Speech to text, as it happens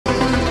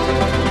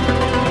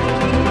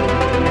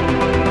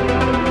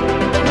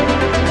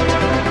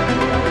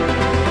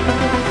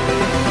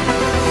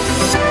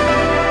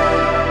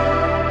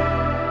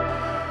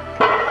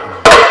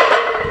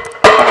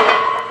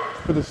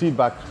proceed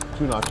back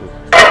 2 notches.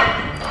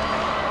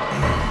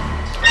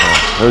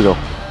 There we go.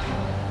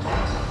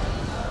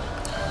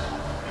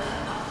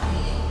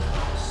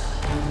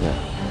 Yeah.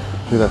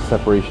 Look at that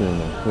separation in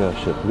there. Look at that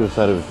shit. Look at the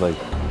side of his leg.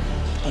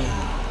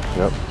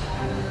 Yep.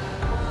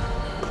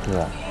 Look at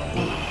that.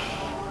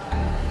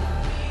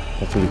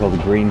 That's what we call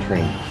the grain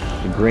train.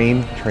 The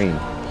grain train.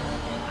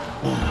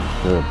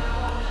 Good.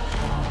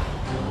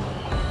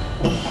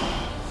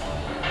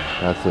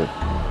 That's it.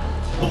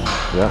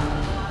 Yeah.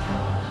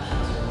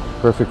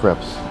 Perfect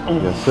reps.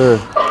 Yes, sir.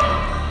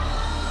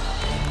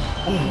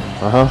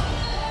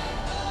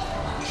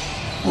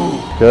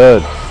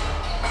 Good.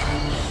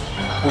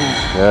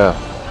 Yeah.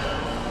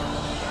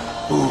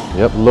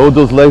 Yep, load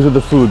those legs with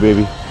the food,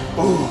 baby.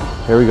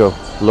 Here we go.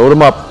 Load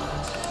them up.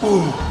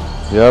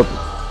 Yep.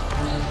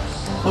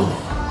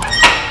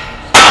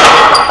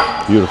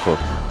 Beautiful.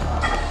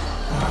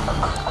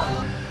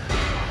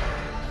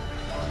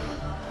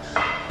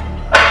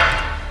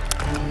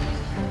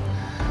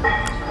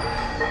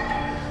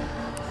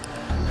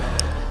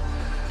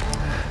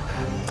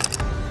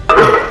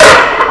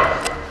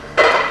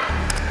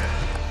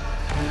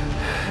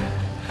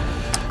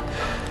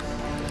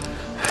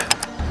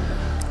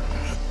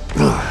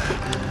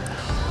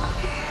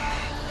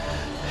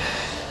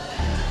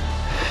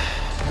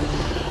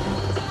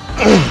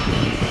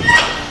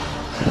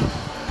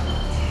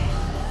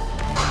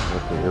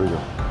 Okay, here we go.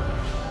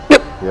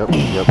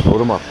 Yep, load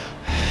them up.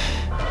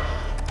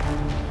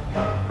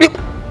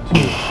 2,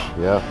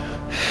 yeah.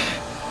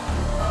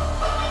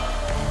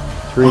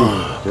 3,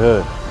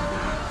 good.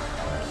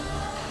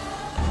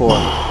 4,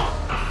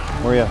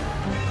 where are you?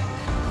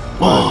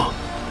 5,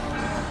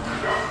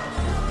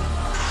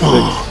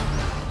 6,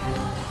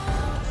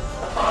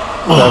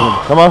 7,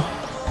 come on.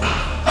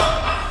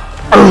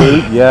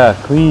 8, yeah,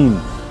 clean.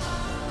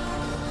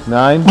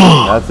 9,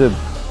 that's it.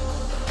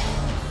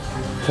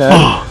 10,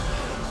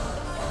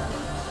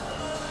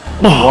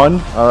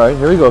 1, all right,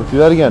 here we go. Do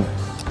that again.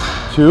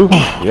 2,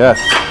 yes,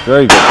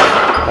 very good.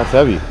 That's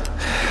heavy.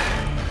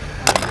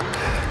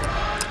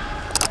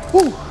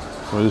 Woo.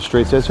 Want to do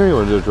straight sets here or you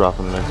want to do a drop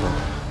on the next one?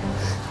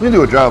 We can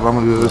do a drop. I'm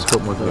going to do this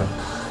couple more times.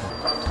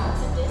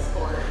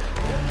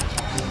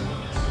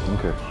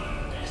 Okay.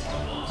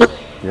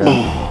 Yeah,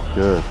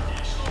 good.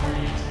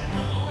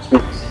 2,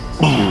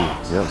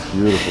 yep,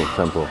 beautiful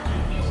tempo.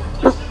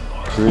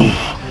 3,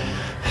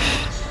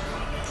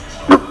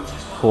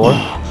 4,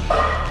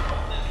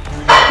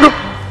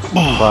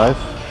 5,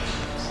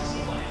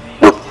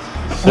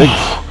 6,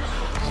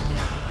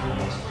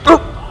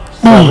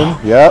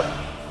 7, yep.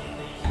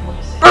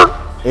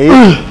 8,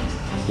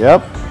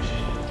 yep.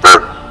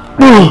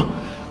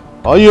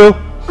 All you.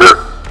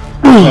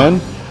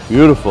 10,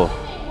 beautiful.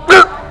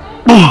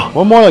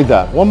 One more like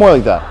that, one more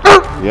like that.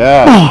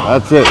 Yeah,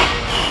 that's it.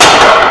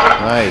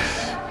 Nice.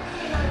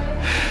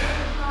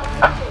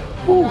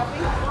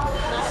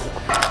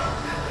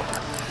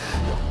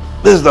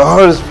 This is the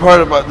hardest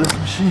part about this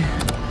machine.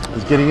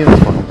 It's getting in this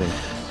fucking thing.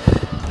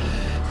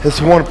 It's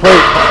one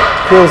plate.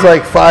 Feels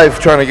like 5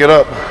 trying to get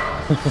up.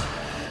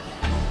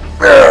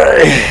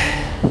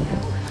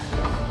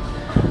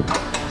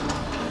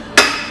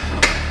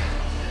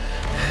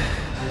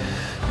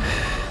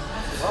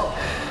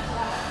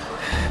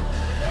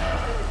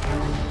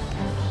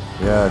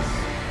 Yes.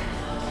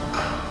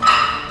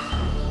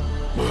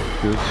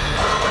 Good.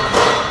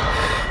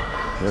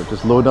 Yep,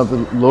 just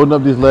loading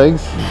up these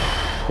legs.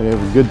 Gonna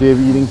have a good day of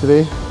eating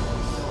today.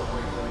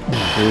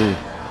 Okay.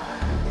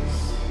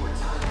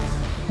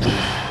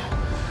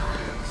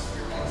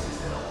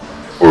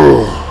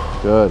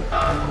 Good.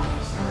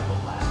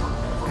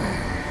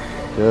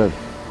 Good.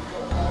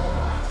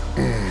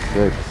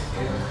 6,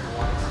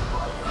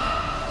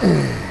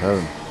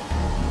 7,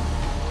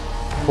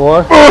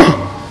 4.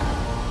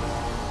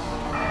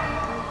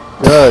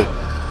 Good.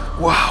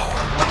 Wow.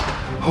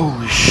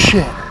 Holy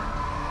shit.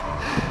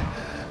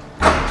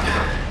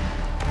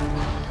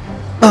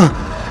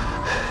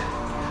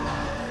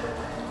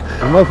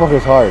 The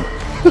motherfucker's hard.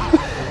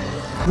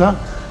 No?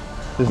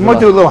 I might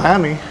do a little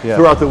hammy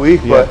throughout the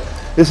week, but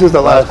this is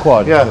the last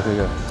quad. Yeah. Okay,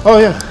 good. Oh,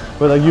 yeah.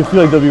 But like you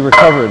feel like they'll be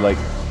recovered, like.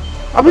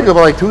 I'll be good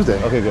by like Tuesday.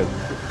 Okay, good.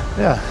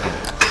 Yeah.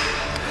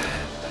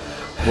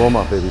 Blow them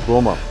up, baby. Blow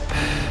them up.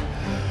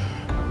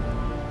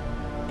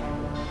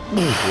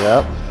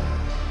 Yep.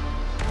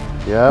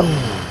 Yep.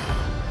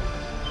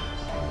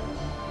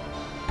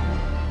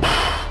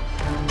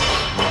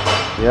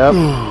 Yep.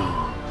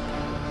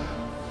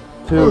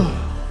 2,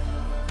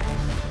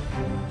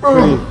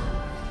 3,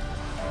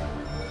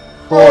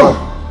 4,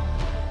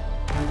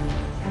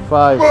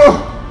 5,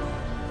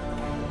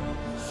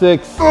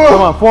 6.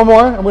 Come on, 4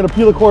 more. I'm going to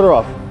peel a quarter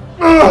off.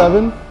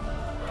 7,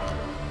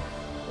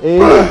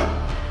 8.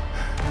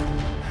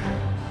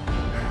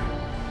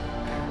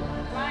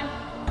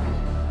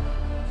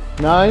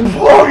 9.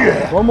 Oh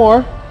yeah. 1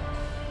 more.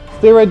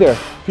 Stay right there.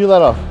 Peel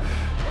that off.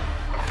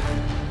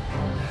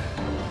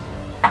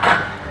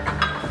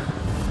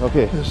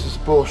 Okay. This is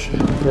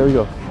bullshit. Here we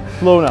go.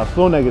 Slow now.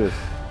 Slow negatives.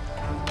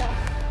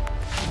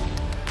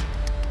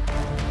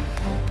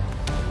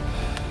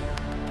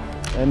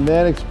 and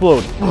then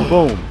explode.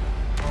 Boom.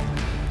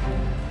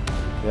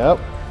 Yep.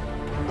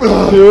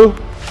 2,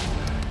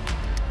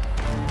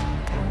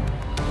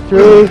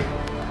 3,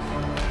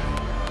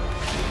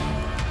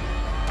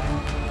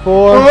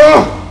 4.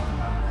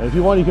 And if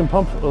you want, you can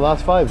pump the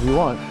last 5 if you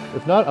want.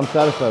 If not, I'm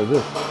satisfied with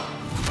this.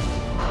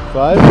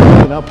 5.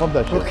 Okay, now pump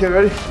that shit. Okay,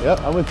 ready?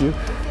 Yep, I'm with you.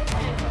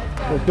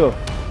 Let's go.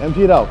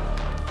 Empty it out.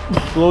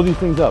 Blow these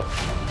things up.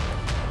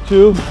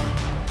 2.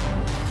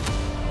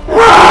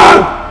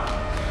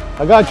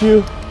 I got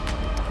you.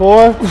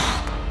 4.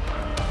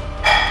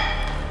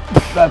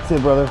 That's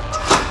it, brother.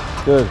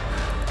 Good.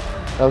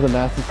 That was a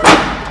nasty step.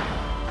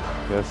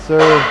 Yes,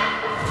 sir.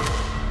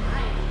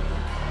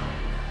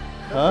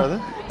 Huh?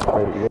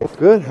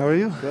 Good. How are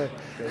you? Good.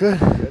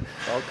 Good.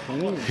 All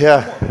clean.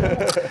 Yeah.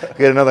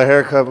 Get another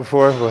haircut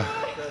before, but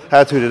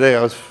had to today.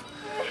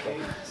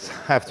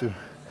 Have to.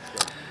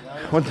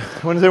 When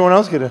does everyone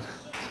else get in?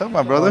 What's up,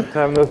 my brother?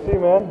 Time no see,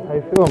 man. How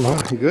you feeling, man?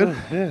 You good?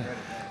 Yeah.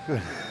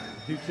 Good.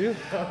 You too.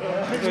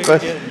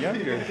 Getting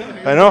younger.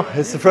 I know.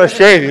 It's the fresh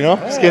shave, you know?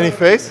 Skinny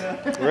face.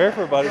 Rare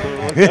for a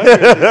bodybuilder.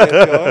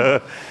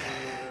 Younger.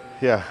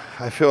 Yeah,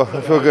 I feel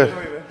good.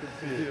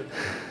 You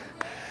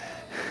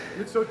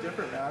look so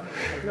different, man.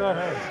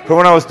 From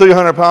when I was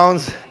 300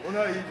 pounds,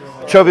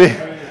 chubby,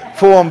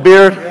 full on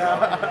beard.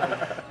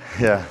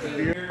 Yeah.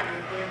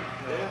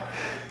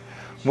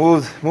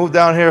 Moved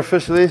down here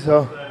officially,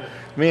 so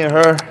me and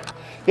her.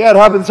 Yeah, it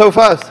happened so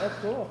fast. That's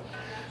cool.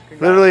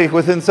 Literally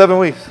within 7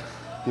 weeks.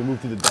 They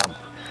moved to the dump.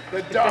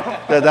 The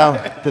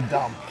dump. The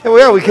dump. Yeah, well,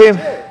 yeah, we came.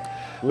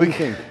 What do you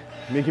think?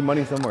 Making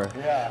money somewhere.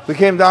 Yeah. We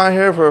came down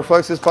here for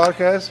Flex's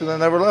podcast and then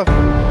never left.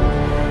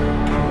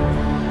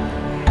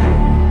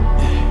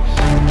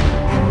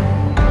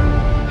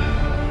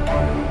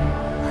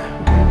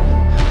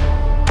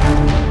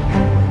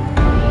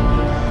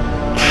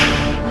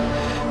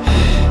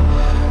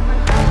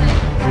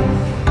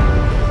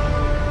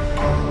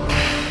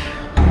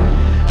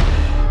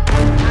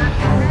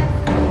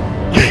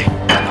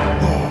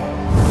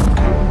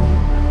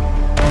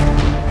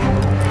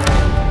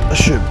 That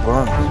shit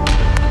burns.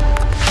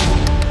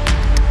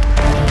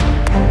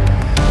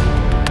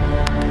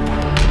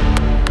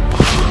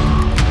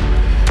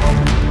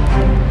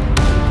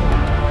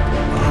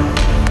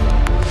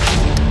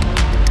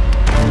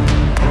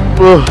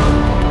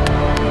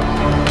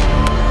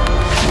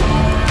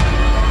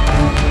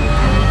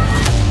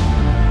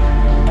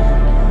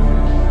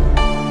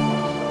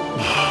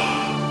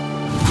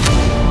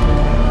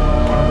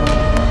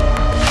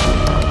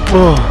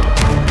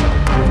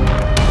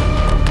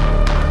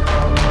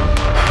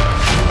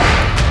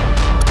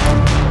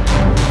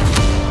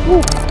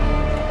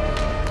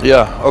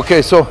 Yeah,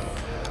 okay, so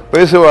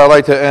basically what I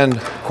like to end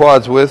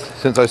quads with,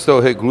 since I still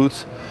hit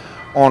glutes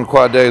on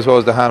quad day as well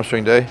as the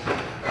hamstring day,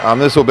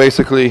 this will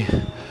basically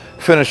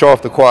finish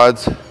off the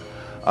quads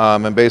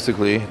and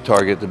basically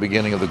target the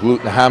beginning of the glute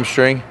and the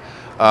hamstring.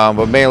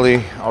 But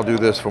mainly I'll do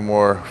this for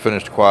more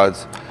finished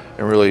quads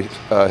and really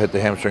hit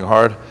the hamstring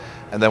hard.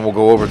 And then we'll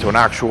go over to an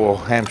actual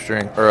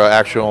hamstring or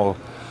actual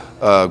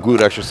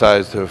glute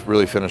exercise to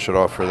really finish it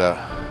off for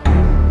that.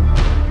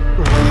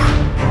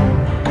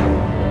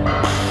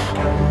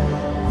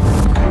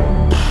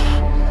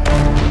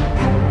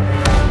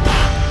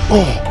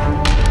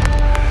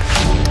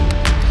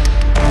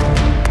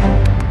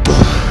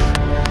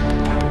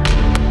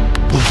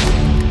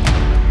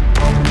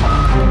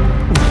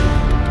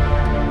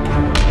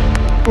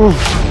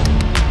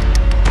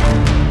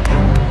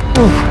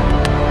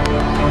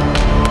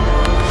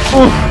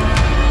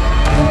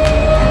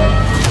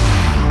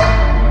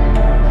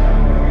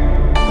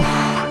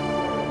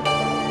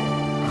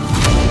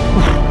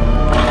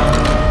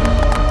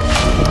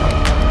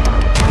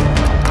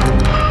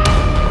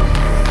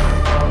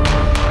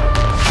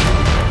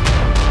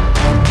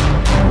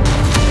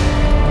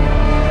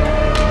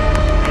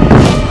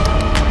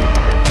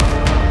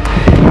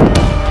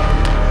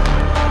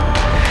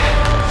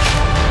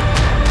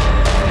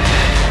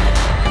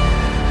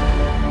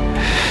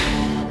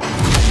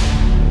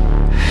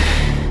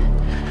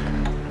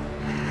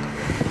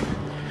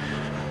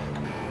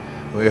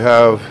 We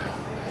have,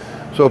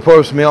 so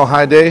post-meal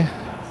high day,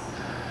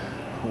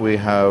 we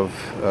have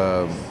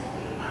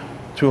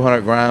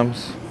 200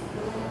 grams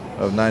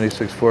of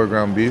 96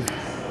 4-gram beef,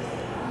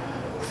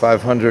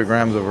 500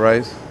 grams of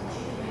rice,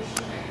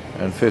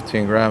 and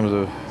 15 grams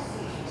of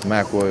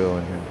mac oil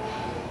in here.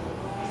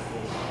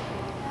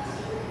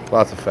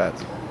 Lots of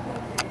fats.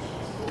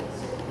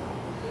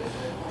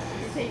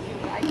 You taking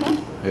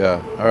glyco?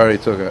 Yeah, I already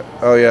took it.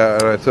 Oh yeah,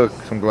 and I took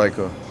some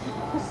glyco.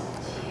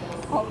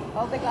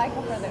 All the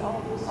glyco for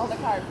all the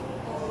carbs.